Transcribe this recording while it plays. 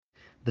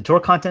The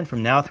Torah content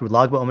from now through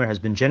Lag BaOmer has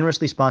been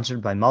generously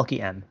sponsored by Malki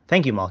M.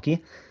 Thank you,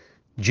 Malki.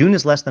 June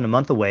is less than a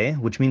month away,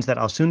 which means that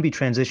I'll soon be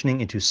transitioning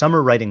into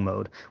summer writing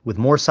mode, with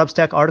more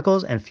Substack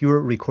articles and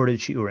fewer recorded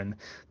shiurim.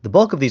 The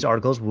bulk of these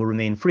articles will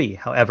remain free.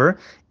 However,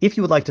 if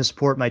you would like to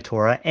support my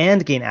Torah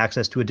and gain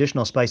access to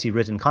additional spicy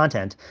written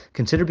content,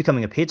 consider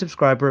becoming a paid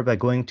subscriber by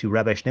going to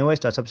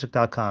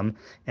rabbischneeweiss.substack.com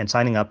and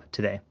signing up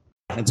today.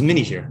 It's a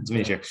mini share.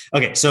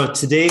 Okay, so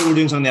today we're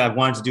doing something that I've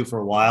wanted to do for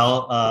a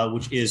while,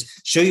 which is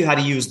show you how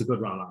to use the good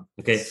Rambam.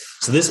 Okay,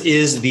 so this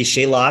is the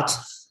Shelat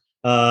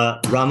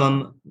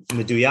Rambam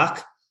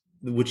Meduyak,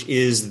 which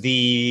is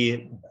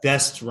the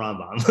best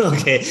Rambam.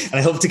 Okay, and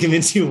I hope to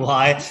convince you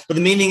why. But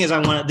the main thing is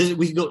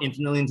we could go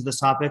infinitely into this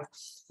topic,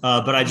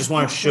 but I just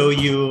want to show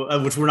you,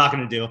 which we're not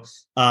going to do.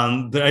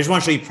 But I just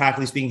want to show you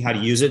practically speaking how to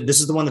use it.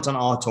 This is the one that's on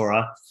All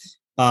Torah.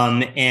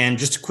 And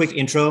just a quick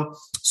intro.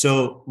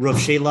 So Rav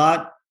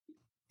Shelat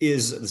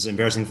this is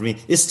embarrassing for me,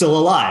 is still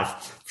alive.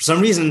 For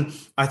some reason,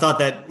 I thought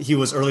that he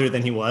was earlier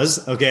than he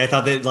was. Okay, I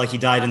thought that he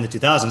died in the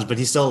 2000s, but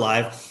he's still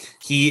alive.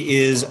 He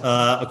is,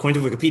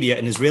 according to Wikipedia,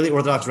 an Israeli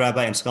Orthodox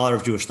rabbi and scholar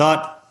of Jewish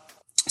thought,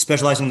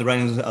 specializing in the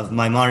writings of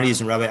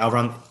Maimonides and Rabbi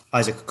Avraham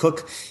Isaac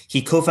Kook.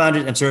 He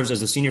co-founded and serves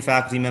as a senior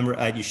faculty member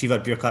at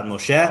Yeshivat Birkat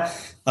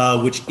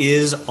Moshe, which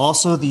is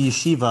also the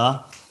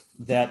yeshiva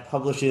that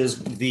publishes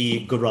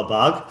the Good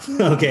Ralbag,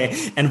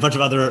 okay, and a bunch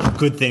of other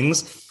good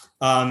things.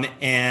 And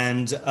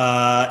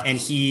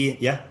he,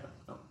 yeah.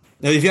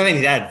 No, if you have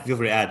anything to add, feel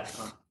free to add.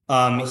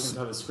 I was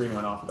how the screen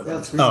went off. But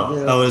it's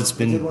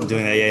been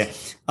doing that. Yeah.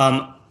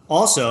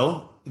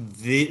 Also,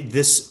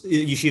 this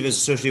yeshiva is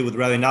associated with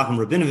Rabbi Nachum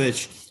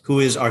Rabinovich, who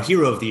is our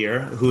hero of the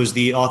year, who is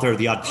the author of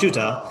the Yad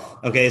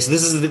Pshuta. Okay, so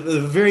this is a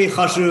very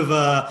chashuv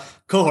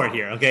cohort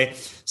here. Okay,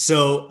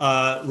 so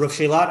Rav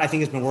Shelat, I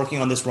think, has been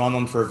working on this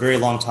Rambam for a very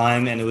long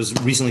time, and it was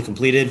recently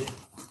completed.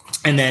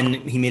 And then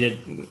he made it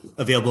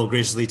available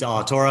graciously to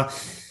All Torah.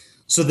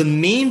 So the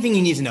main thing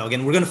you need to know,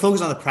 again, we're going to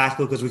focus on the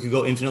practical because we could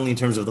go infinitely in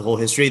terms of the whole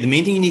history. The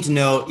main thing you need to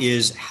know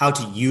is how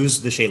to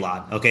use the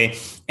Shelat, okay?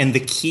 And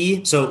the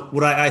key, so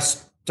what I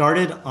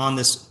started on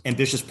this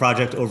ambitious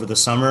project over the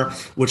summer,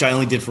 which I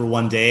only did for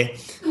one day,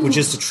 which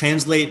is to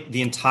translate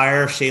the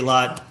entire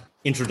Shelat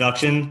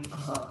introduction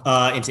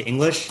into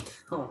English.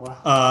 Oh,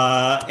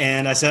 wow.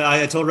 And I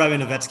told Rabbi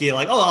Novetsky,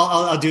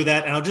 I'll do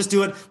that. And I'll just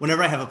do it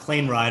whenever I have a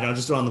plane ride. I'll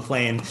just do it on the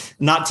plane,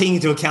 not taking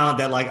into account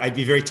that I'd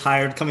be very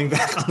tired coming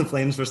back on the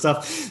planes for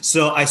stuff.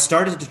 So I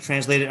started to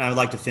translate it and I would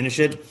like to finish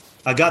it.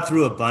 I got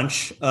through a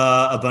bunch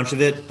of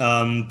it,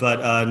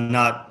 but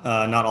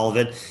not all of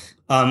it.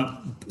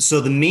 So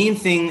the main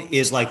thing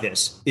is like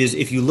this, is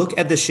if you look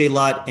at the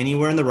Shelat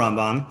anywhere in the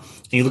Rambam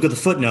and you look at the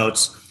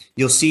footnotes,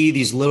 you'll see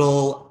these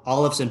little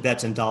aleph and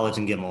bets and dalets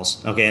and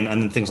gimels, okay,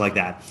 and things like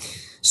that.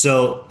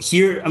 So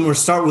here, I'm going to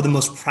start with the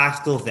most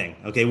practical thing,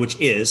 okay, which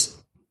is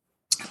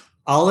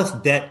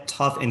aleph, bet,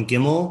 taf, and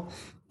gimel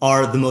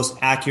are the most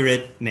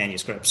accurate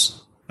manuscripts,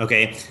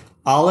 okay?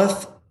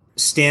 Aleph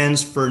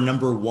stands for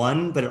number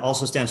 1, but it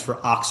also stands for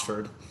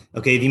Oxford,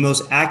 okay? The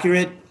most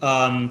accurate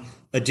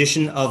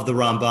edition of the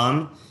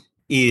Rambam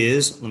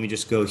is, let me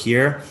just go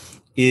here,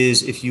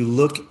 is if you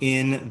look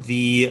in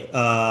the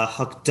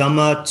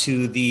Hakdama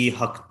to the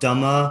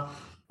Hakdama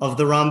of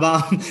the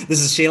Rambam. This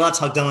is Shelat's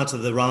Hakdama to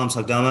the Rambam's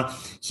Hakdama.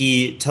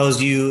 He tells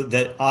you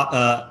that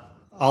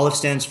Aleph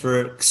stands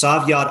for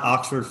Ksav Yad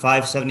Oxford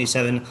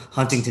 577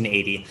 Huntington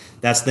 80.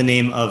 That's the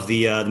name of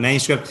the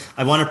manuscript.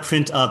 I want to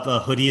print up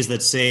hoodies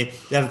that say,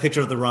 they have a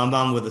picture of the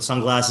Rambam with the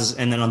sunglasses,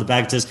 and then on the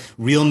back it says,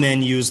 real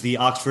men use the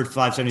Oxford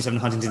 577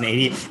 Huntington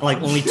 80.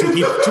 And only two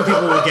people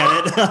will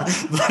get it.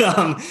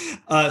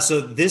 But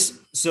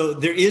so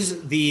there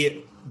is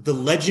the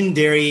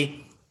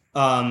legendary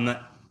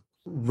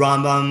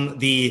Rambam,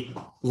 the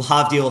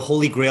Lahavdil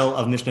Holy Grail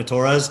of Mishnah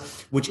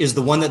Torahs, which is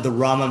the one that the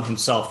Rambam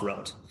himself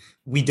wrote.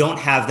 We don't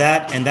have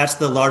that, and that's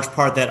the large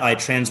part that I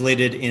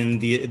translated in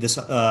this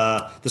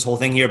whole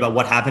thing here about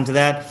what happened to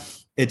that.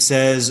 It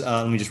says,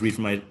 let me just read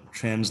from my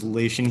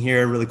translation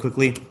here really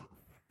quickly,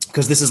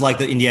 because this is like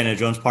the Indiana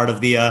Jones part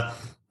of the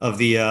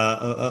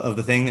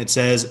thing. It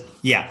says,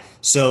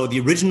 so the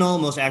original,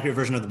 most accurate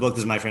version of the book, this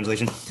is my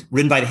translation,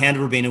 written by the hand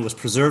of Rabbeinu, was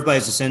preserved by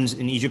his descendants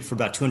in Egypt for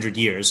about 200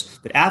 years.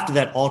 But after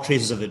that, all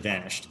traces of it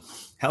vanished.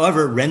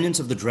 However,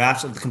 remnants of the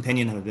drafts of the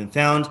companion have been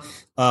found.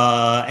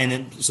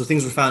 So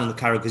things were found in the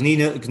Cairo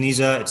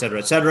Geniza, et cetera,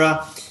 et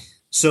cetera.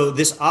 So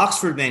this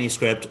Oxford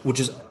manuscript, which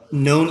is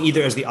known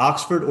either as the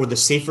Oxford or the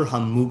Sefer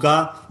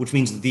HaMuga, which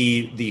means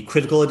the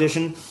critical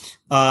edition,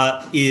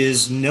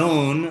 is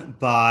known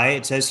by,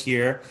 it says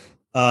here,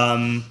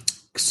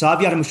 this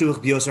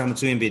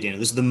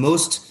is the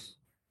most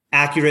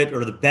accurate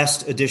or the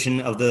best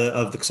edition of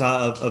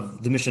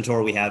the Mishnah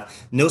Torah we have.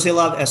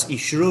 Noselav es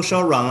ishuro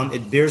shel Rambam.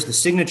 It bears the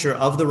signature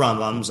of the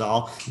Rambam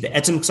Zal, the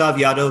etzem ksav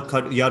yad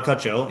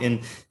kacho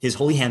in his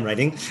holy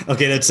handwriting.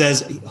 Okay, that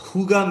says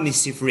Huga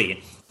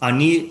misifri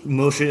ani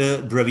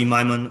Moshe Rabbi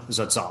Maimon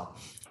Zatzal.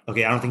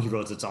 Okay, I don't think he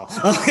wrote Zatzal.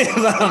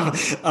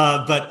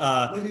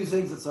 What do you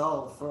think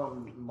Zatzal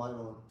from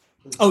Maimon?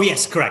 Oh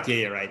yes, correct.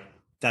 Yeah, right.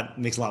 That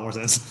makes a lot more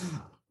sense.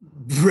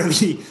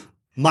 Rabbi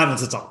Maimon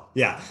Zatzal.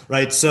 Yeah,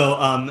 right.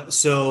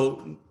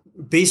 So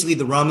basically,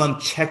 the Rambam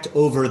checked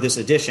over this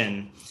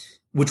edition,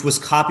 which was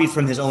copied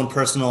from his own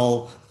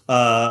personal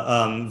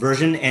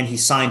version, and he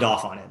signed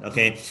off on it.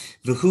 Okay,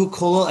 V'hu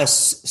kol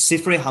es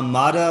Sifrei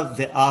Hamada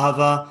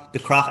ve'Ahava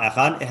b'krach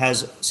echad. It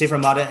has Sefer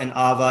Hamada and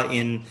Ahava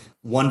in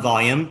one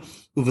volume.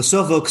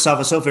 Uvasovo ksav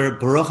sofer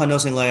Baruch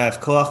Hanosin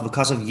Le'av Koach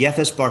v'kasav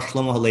Yefes Bar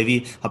Shlomo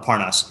Halevi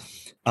Haparnas.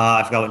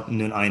 I forgot what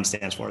Nun Ayin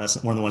stands for. That's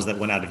one of the ones that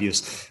went out of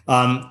use.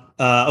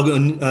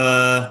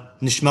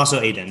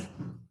 Nishmaso Aden.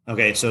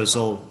 Okay, so his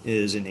soul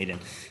is in Aden.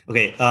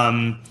 Okay, if you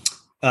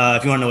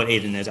want to know what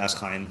Aden is, ask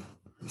Chaim.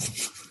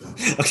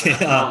 Okay.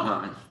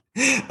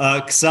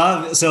 So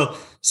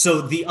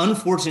the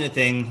unfortunate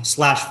thing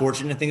 /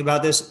 fortunate thing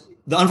about this,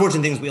 the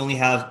unfortunate thing is we only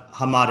have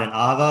Hamad and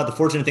Ahava. The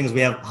fortunate thing is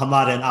we have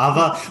Hamad and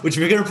Ahava, which if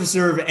you're going to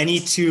preserve any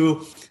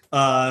two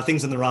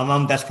things in the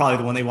Rambam, that's probably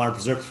the one they want to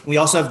preserve. We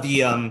also have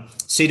the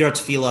Seder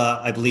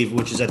Tefillah, I believe,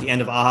 which is at the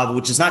end of Ahava,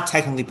 which is not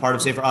technically part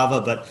of Sefer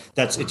Ahava, but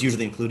it's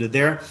usually included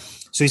there.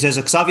 So he says,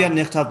 "Ksavia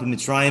nichtav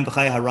b'Mitzrayim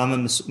b'chai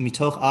haRambam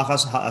mitoch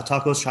achas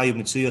ha'atakos shayu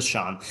mitzuyos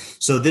sham."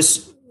 So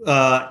this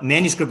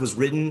manuscript was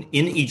written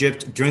in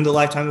Egypt during the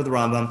lifetime of the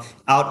Rambam,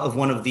 out of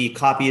one of the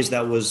copies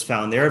that was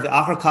found there.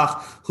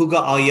 Huga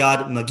al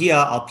yad magia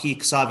al pi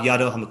ksav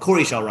yado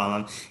hamakori shal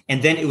Rambam,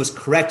 and then it was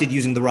corrected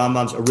using the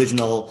Rambam's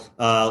original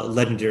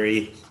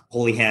legendary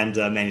holy hand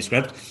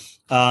manuscript.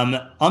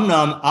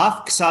 Amnam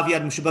af ksav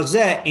yad mishubach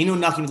zeh eno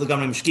nakim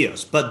legamrei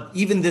mishkios. But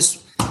even this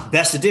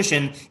best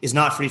edition is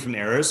not free from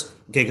errors,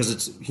 okay, because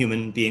it's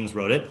human beings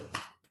wrote it.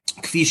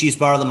 He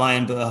explains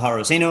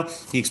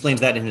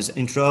that in his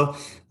intro.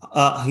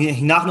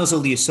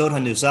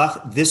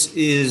 This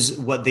is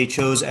what they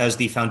chose as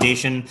the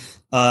foundation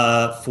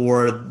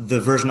for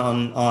the version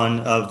on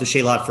of the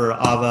Shelat for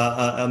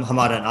Ava,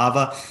 Hamada and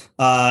Ava.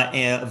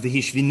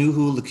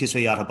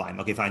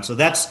 Okay, fine. So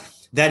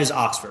that is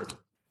Oxford.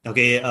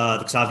 Okay,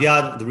 the Ksav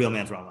Yad, the real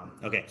man's Rambam.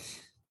 Okay,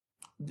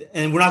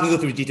 and we're not going to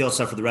go through detailed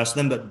stuff for the rest of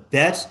them, but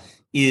Bet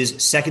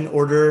is second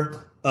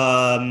order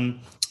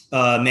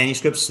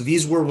manuscripts. So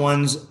these were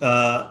ones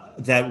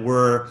that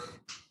were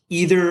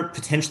either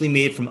potentially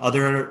made from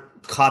other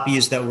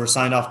copies that were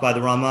signed off by the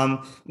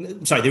Rambam.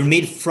 Sorry, they were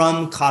made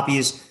from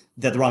copies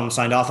that the Rambam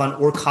signed off on,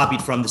 or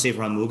copied from the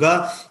Sefer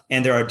HaMuga,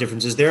 and there are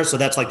differences there. So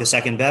that's like the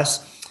second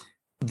best.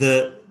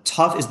 The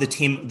tough is the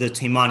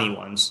Taimani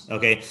ones.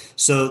 Okay,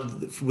 so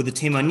with the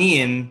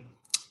Taimanim,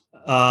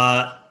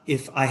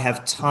 if I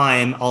have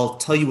time, I'll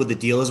tell you what the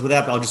deal is with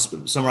that, but I'll just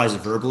summarize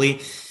it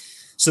verbally.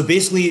 So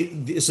basically,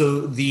 the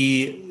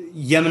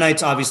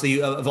Yemenites,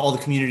 obviously, of all the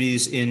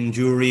communities in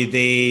Jewry,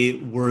 they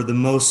were the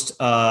most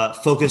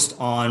focused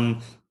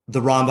on the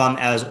Rambam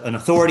as an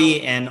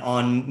authority and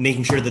on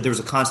making sure that there was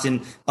a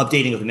constant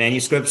updating of the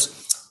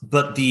manuscripts.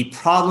 But the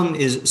problem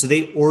is, so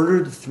they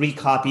ordered 3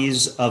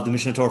 copies of the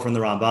Mishnah Torah from the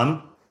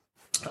Rambam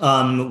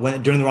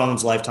during the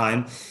Rambam's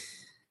lifetime.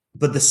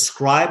 But the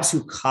scribes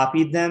who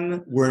copied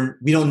them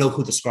we don't know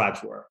who the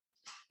scribes were.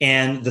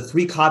 And the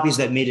 3 copies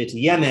that made it to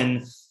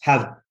Yemen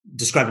have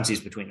discrepancies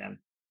between them.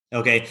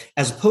 Okay,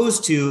 as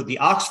opposed to the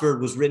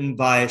Oxford was written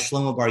by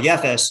Shlomo Bar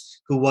Yefes,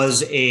 who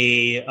was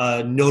a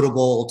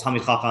notable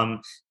Talmid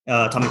Chachamim,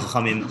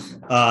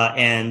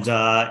 and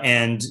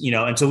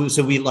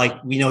so we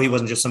know he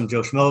wasn't just some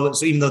Joe Schmo.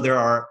 So even though there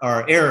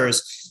are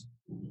errors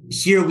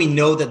here, we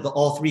know that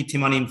all 3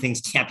 Taimanim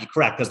things can't be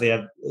correct because they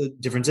have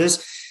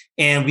differences,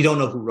 and we don't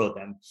know who wrote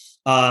them.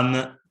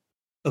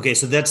 Okay,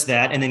 so that's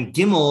that, and then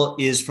Gimel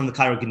is from the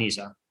Cairo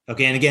Geniza.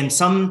 Okay, and again,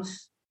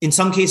 in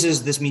some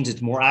cases this means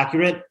it's more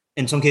accurate.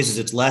 In some cases,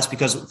 it's less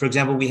because, for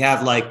example, we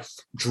have like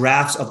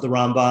drafts of the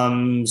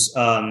Rambam's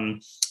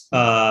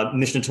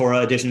Mishnah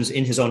Torah editions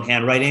in his own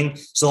handwriting.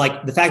 So,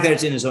 like the fact that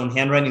it's in his own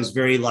handwriting is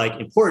very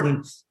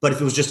important. But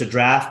if it was just a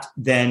draft,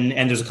 then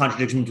and there's a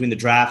contradiction between the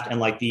draft and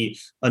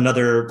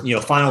another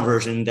final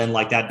version, then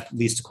that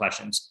leads to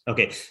questions.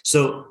 Okay,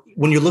 so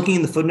when you're looking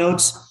in the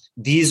footnotes,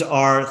 these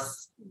are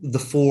the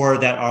 4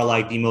 that are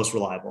the most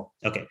reliable.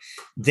 Okay,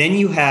 then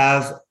you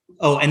have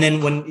and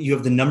then when you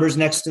have the numbers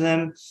next to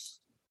them.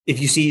 If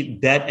you see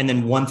Bet and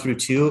then 1 through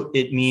 2,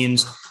 it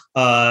means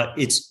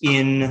it's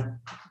in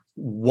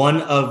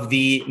one of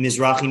the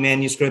Mizrahi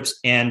manuscripts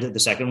and the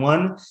second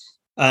one.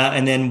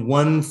 And then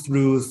 1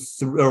 through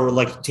 3, or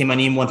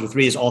Taimanim 1 through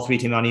 3 is all 3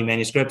 Taimanim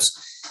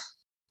manuscripts.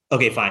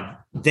 Okay, fine.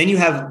 Then you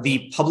have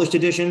the published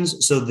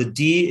editions. So the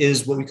D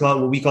is what we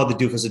call the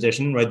Dufus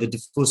edition, right? The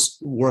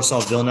Dufus Warsaw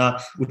Vilna,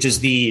 which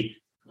is the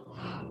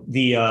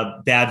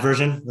bad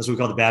version. That's what we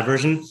call the bad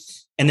version.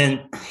 And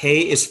then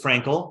Hey is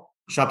Frankel.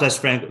 Shabtai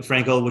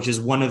Frankel, which is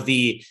one of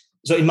the...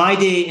 So in my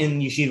day in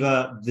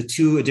yeshiva, the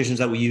 2 editions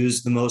that we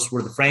used the most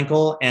were the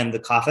Frankel and the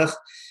Kafech,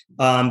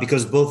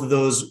 because both of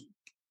those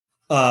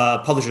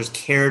publishers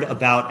cared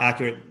about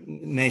accurate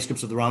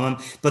manuscripts of the Rambam.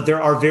 But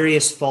there are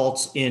various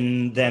faults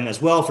in them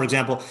as well. For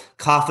example,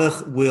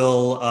 Kafech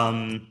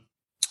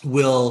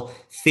will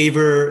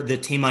favor the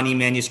Taimani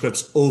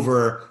manuscripts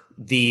over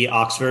the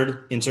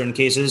Oxford in certain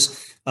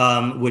cases,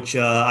 which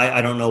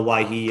I don't know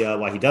why he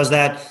does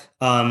that.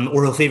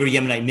 or he'll favor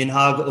Yemenite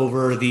minhag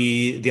over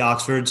the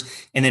Oxfords.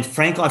 And then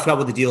Frankel, I forgot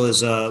what the deal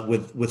is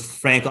with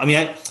Frankel. I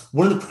mean,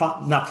 one of the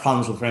not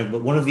problems with Frankel,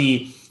 but one of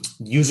the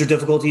user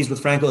difficulties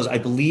with Frankel is I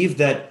believe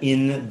that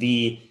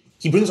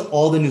he brings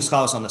all the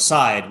nuskalos on the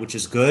side, which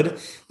is good,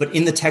 but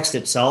in the text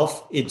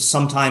itself, it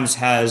sometimes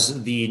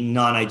has the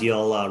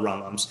non-ideal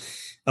Rambams.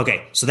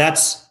 Okay,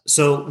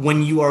 so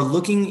when you are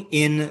looking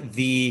in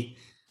the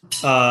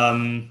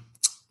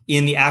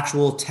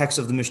actual text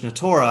of the Mishnah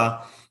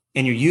Torah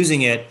and you're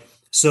using it,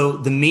 so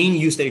the main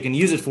use that you can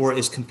use it for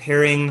is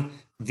comparing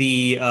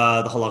the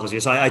halachos here.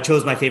 So I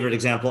chose my favorite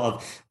example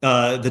of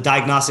the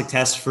diagnostic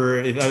test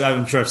for.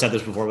 I'm sure I've said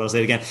this before, but I'll say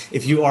it again.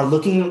 If you are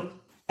looking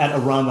at a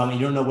Rambam and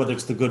you don't know whether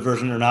it's the good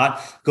version or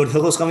not, go to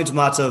Hilchos Chametz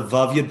Matzah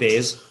Vav Yud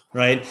Beis,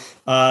 right?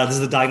 This is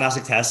the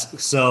diagnostic test.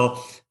 So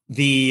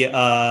the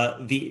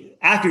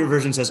accurate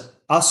version says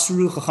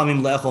Asru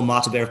Chachamim le'echol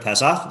matzah be'erev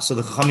Pesach. So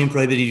the Chachamim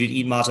prohibited you to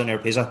eat matzah on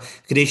erev Pesach.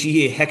 Kadei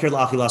shehi heker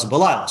la'achilas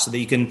b'layla, so that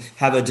you can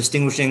have a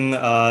distinguishing,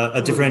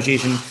 a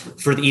differentiation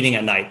for the eating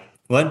at night.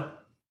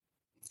 What?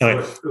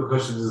 Okay. The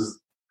question is,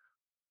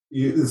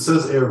 it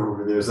says erev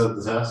over there. Is that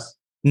the test?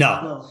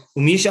 No.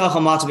 Umisha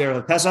achal matzah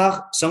be'erev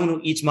Pesach. Someone who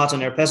eats matzah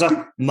on erev Pesach,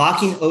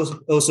 makin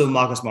also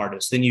makas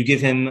mardus. Then you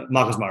give him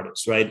makas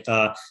mardus, right?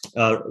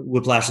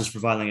 Whiplashes for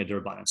violating a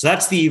d'Rabbanan. So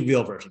that's the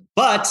real version.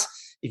 But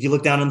if you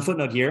look down on the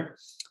footnote here,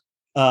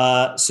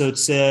 so it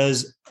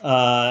says,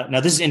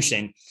 now this is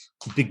interesting.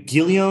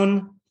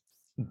 Begilion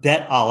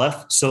Bet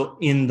Aleph. So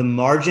in the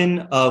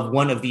margin of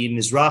one of the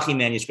Mizrahi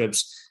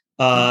manuscripts,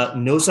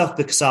 Nosaf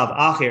B'Ksav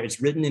Acher, it's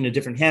written in a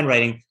different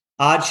handwriting,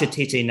 Ad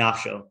Shetete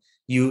Nafsho.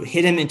 You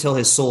hit him until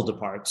his soul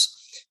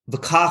departs.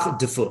 V'kach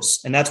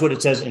defus. And that's what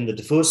it says in the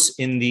defus,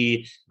 in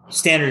the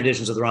standard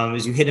editions of the Rambam,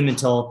 is you hit him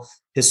until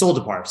his soul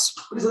departs.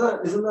 But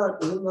isn't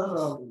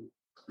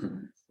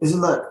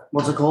that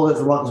what's it called? It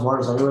for Marcus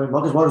Martyrs anyway.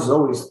 Marcus Martyrs is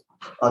always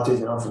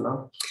taking option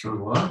now. Sure,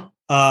 what?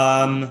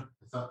 I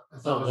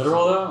thought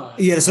literal though.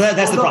 Yeah, so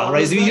that's the problem,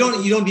 right? So you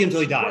don't beat him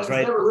until he dies,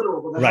 right? It's never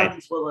literal, but that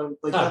happens for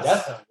like Not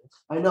that's- death.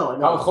 I know.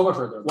 How would Chomer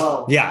for them?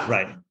 Well, Yeah,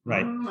 right. Yeah,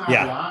 I'm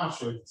not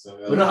sure it's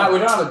We don't have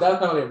a death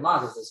penalty of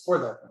Marcus. It's for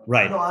death penalty.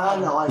 right. no, I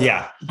know.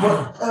 Yeah,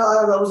 But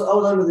I was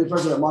under the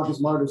impression that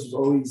Marcus Martyrs was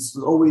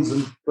always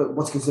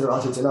what's considered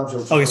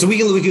Atetz. okay, so we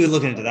can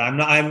look into that.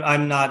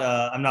 I'm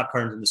not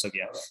current in this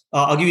subject.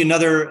 I'll give you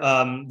another.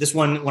 This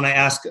one when I've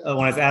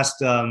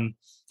asked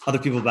other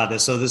people about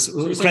this. So this.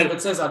 So you're saying if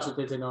it says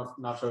actually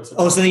not sure.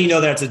 Oh, so then you know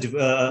that it's a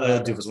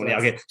doofus one. Yeah.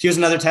 Okay. Here's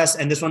another test,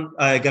 and this one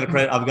I got to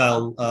credit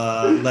Abigail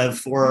Lev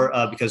for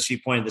because she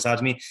pointed this out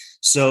to me.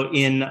 So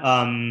in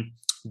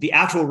the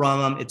actual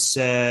Rambam, it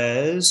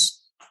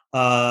says in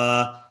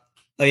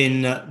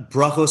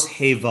Brachos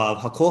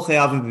Hevav, Hakol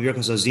Chayavim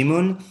B'Birkas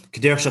Hazimun,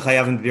 Kederech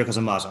Shechayavim B'Birkas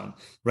Hamazon.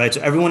 Right.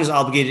 So everyone is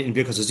obligated in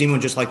Birkas Hazimun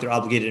just like they're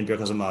obligated in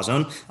Birkas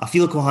Hamazon.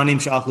 Afil Kohanim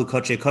She'achlu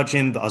Koche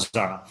Kochim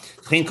B'Azara.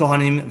 V'chein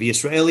Kohanim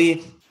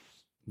V'Yisraeli.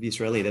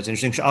 That's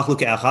interesting. Sha'achlu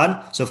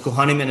ke'achad. So if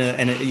Kohanim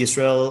and a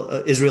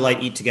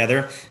Israelite eat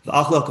together,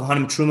 v'achlu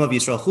Kohanim truma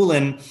v'Yisrael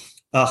chulin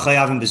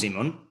chayavim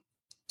b'zimun.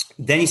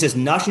 Then he says,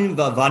 Nashim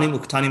v'avanim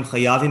uktanim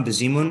chayavim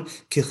b'zimun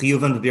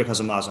kechiyuvan b'birkas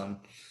hamazon.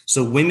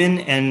 So women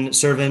and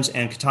servants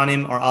and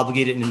ketanim are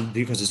obligated in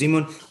birkas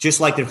hazimun, just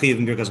like they're chiyuv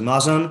in birkas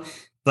hamazon.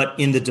 But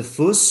in the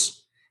defus,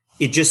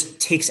 it just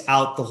takes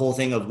out the whole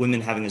thing of women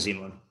having a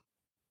zimun.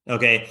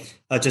 Okay,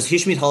 it says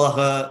Hishmit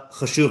halacha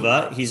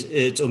chashuva.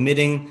 It's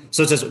omitting.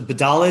 So it says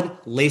bedalid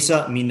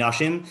lesa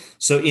minashim.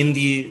 So in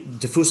the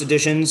diffuse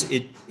editions,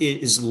 it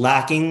is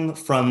lacking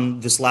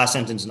from this last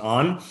sentence and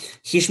on.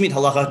 Hishmit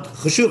halacha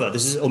chashuva.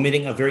 This is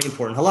omitting a very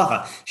important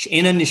halacha.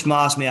 She'ena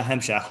nishmas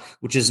me'ahemshach,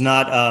 which is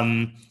not,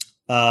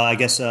 I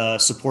guess,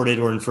 supported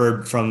or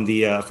inferred from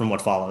the from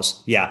what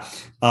follows. Yeah.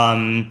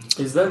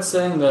 Is that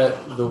saying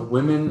that the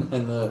women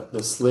and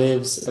the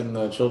slaves and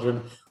the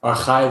children are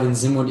chayiv and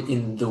zimun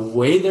in the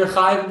way they're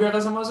chayiv in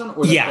Birkas Hamazon,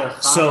 or that they're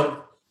chayiv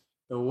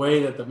the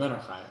way that the men are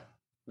chayiv?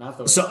 Not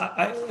the way. So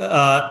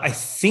I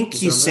think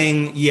he's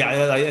saying,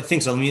 yeah, I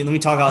think so. Let me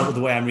talk out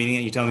the way I'm reading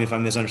it. You tell me if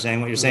I'm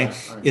misunderstanding what you're saying.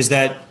 Yeah, right. Is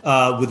that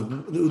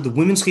with the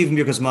women's chayiv in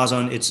Birkas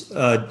Hamazon, it's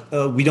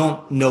we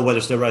don't know whether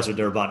it's deraisa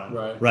or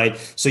derabanan, right?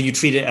 So you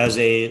treat it as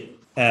a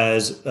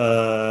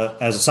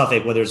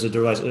suffix, whether it's a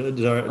deraisa or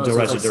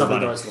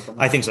derabanan.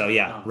 I think so.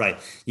 Yeah, right.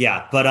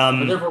 Yeah, but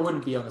therefore it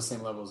wouldn't be on the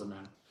same level as a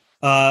man.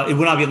 It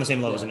would not be on the same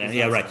level as a man.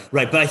 Yeah, right.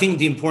 But I think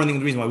the important thing,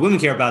 the reason why women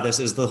care about this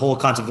is the whole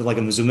concept of like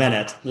a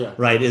mezumenet,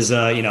 right? Is the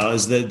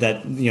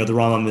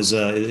Rambam is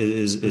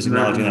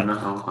acknowledging that.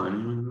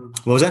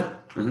 What was that?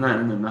 Isn't that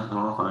in the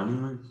halacha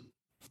anyway?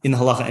 In the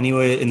halacha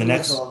anyway. In the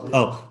next,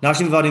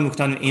 nashim vadim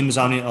muktanim im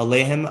zamnim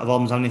alehem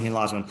aval zamnim hin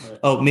lazman.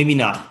 Oh, maybe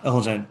not.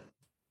 Hold on.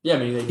 Yeah, I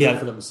mean they do it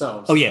for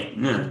themselves. Oh yeah.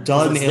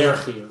 Dalad me'el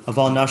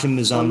aval nashim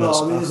mizamnos. No,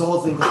 I mean there's a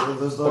whole thing.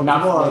 There's the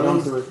Gemara.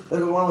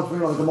 There's one with the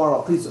Gemara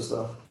about pizza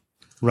stuff.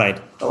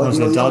 Right.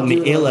 Dalad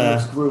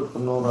me'ele group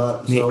and all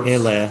that.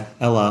 Me'ele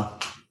ella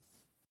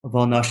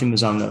aval nashim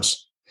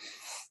mizamnos.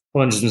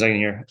 Hold on just a second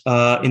here.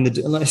 I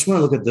just want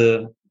to look at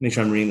make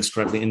sure I'm reading this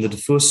correctly. In the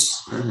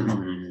Diffus.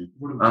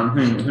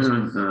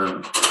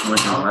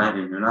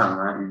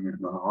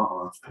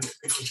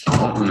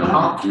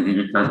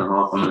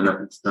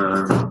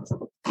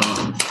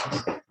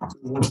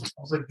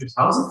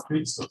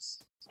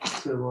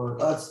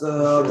 That's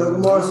the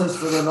Gemara says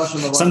for the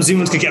Nashim. Some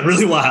Zooms could get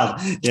really wild.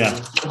 Yeah.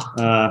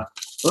 The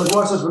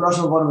Gemara says for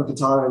Nashim Avadim and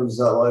Katanim is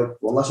that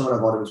Nashim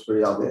Avadim is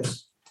pretty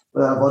obvious.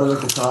 But Avadim and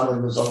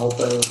Katanim is the whole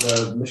thing with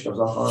the Mishkav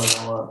Zachar and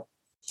all that.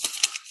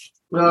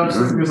 Well, I'm just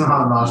confused on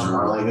how Nashim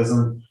are. Like, if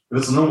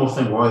it's a normal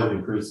thing, why did he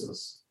increase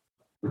this?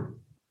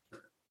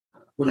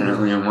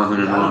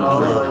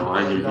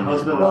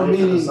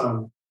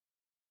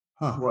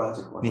 Huh.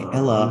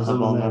 Ella,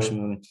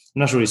 I'm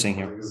not sure what he's saying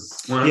here.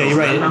 Yeah, you're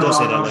right. It does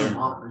say that there.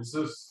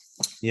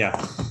 Yeah.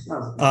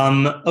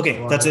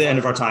 Okay, that's the end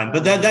of our time.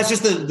 But that's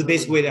just the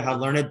basic way to how to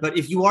learn it. But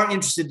if you are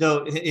interested,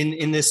 though,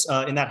 in this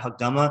in that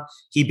Hakdama,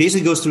 he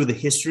basically goes through the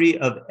history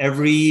of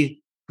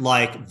every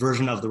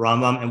version of the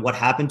Rambam and what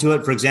happened to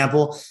it. For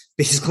example,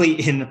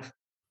 basically when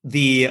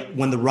the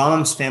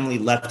Rambam's family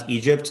left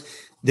Egypt,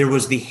 there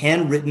was the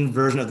handwritten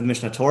version of the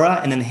Mishnah Torah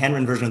and then the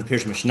handwritten version of the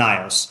Pirush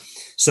Mishnayos.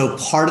 So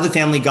part of the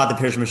family got the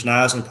Pirush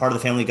Mishnayos and part of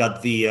the family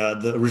got the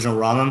original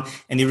Rambam,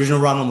 and the original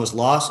Rambam was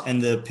lost,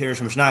 and the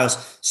Pirush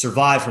Mishnayos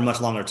survived for a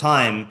much longer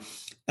time.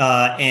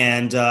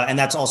 And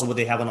that's also what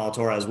they have on Al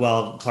Torah as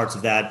well, parts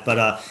of that.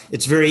 But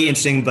it's very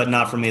interesting, but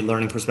not from a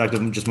learning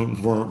perspective, just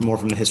more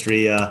from the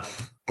history,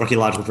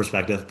 archaeological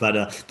perspective.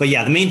 But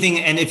yeah, the main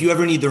thing, and if you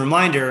ever need the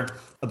reminder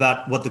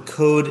about what the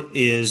code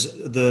is,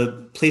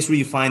 the place where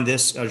you find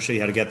this, I'll show you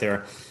how to get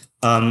there.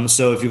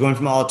 So if you're going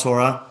from Al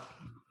Torah,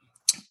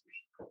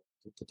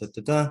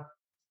 the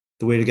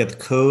way to get the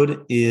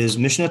code is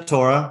Mishnah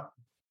Torah,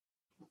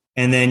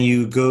 and then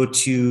you go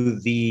to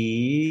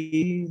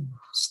the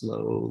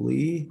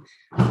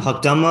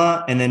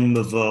Hakdama, and then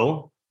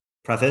Mavo,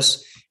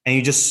 preface, and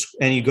you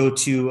go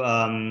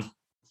to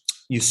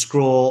you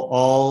scroll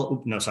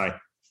all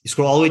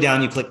the way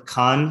down. You click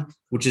Khan,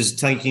 which is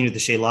taking you to the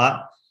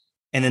Shelat,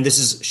 and then this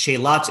is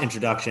Shelat's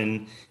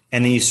introduction,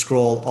 and then you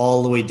scroll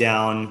all the way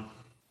down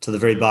to the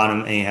very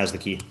bottom, and it has the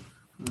key.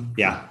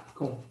 Yeah.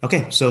 Cool.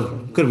 Okay, so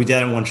good. We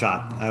did it in one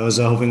shot. I was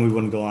hoping we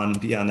wouldn't go on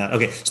beyond that.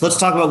 Okay, so let's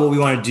talk about what we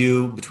want to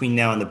do between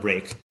now and the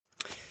break.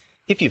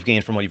 If you've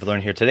gained from what you've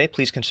learned here today,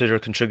 please consider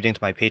contributing to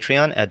my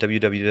Patreon at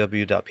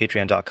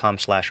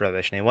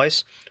www.patreon.com/Rabbi Shnei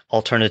Weiss.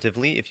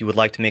 Alternatively, if you would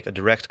like to make a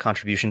direct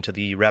contribution to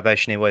the Rabbi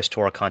Shnei Weiss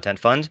Torah Content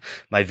Fund,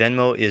 my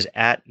Venmo is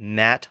at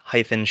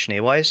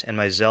Matt-Shnei Weiss, and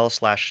my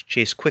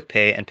Zelle/Chase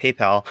QuickPay and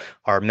PayPal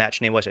are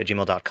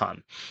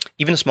mattschneiweiss@gmail.com.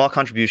 Even a small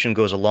contribution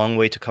goes a long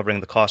way to covering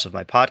the cost of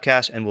my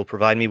podcast and will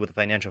provide me with the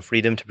financial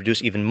freedom to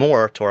produce even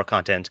more Torah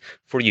content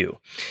for you.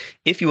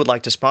 If you would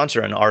like to sponsor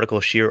an article,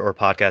 shir, or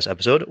podcast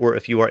episode, or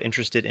if you are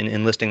interested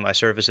in enlisting my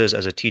services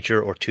as a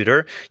teacher or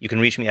tutor, you can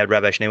reach me at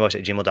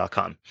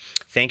rabbishneiweiss@gmail.com.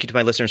 Thank you to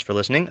my listeners for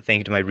listening. Thank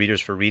you to my readers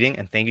for reading.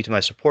 And thank you to my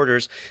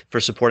supporters for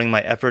supporting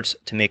my efforts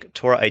to make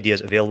Torah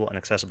ideas available and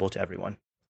accessible to everyone.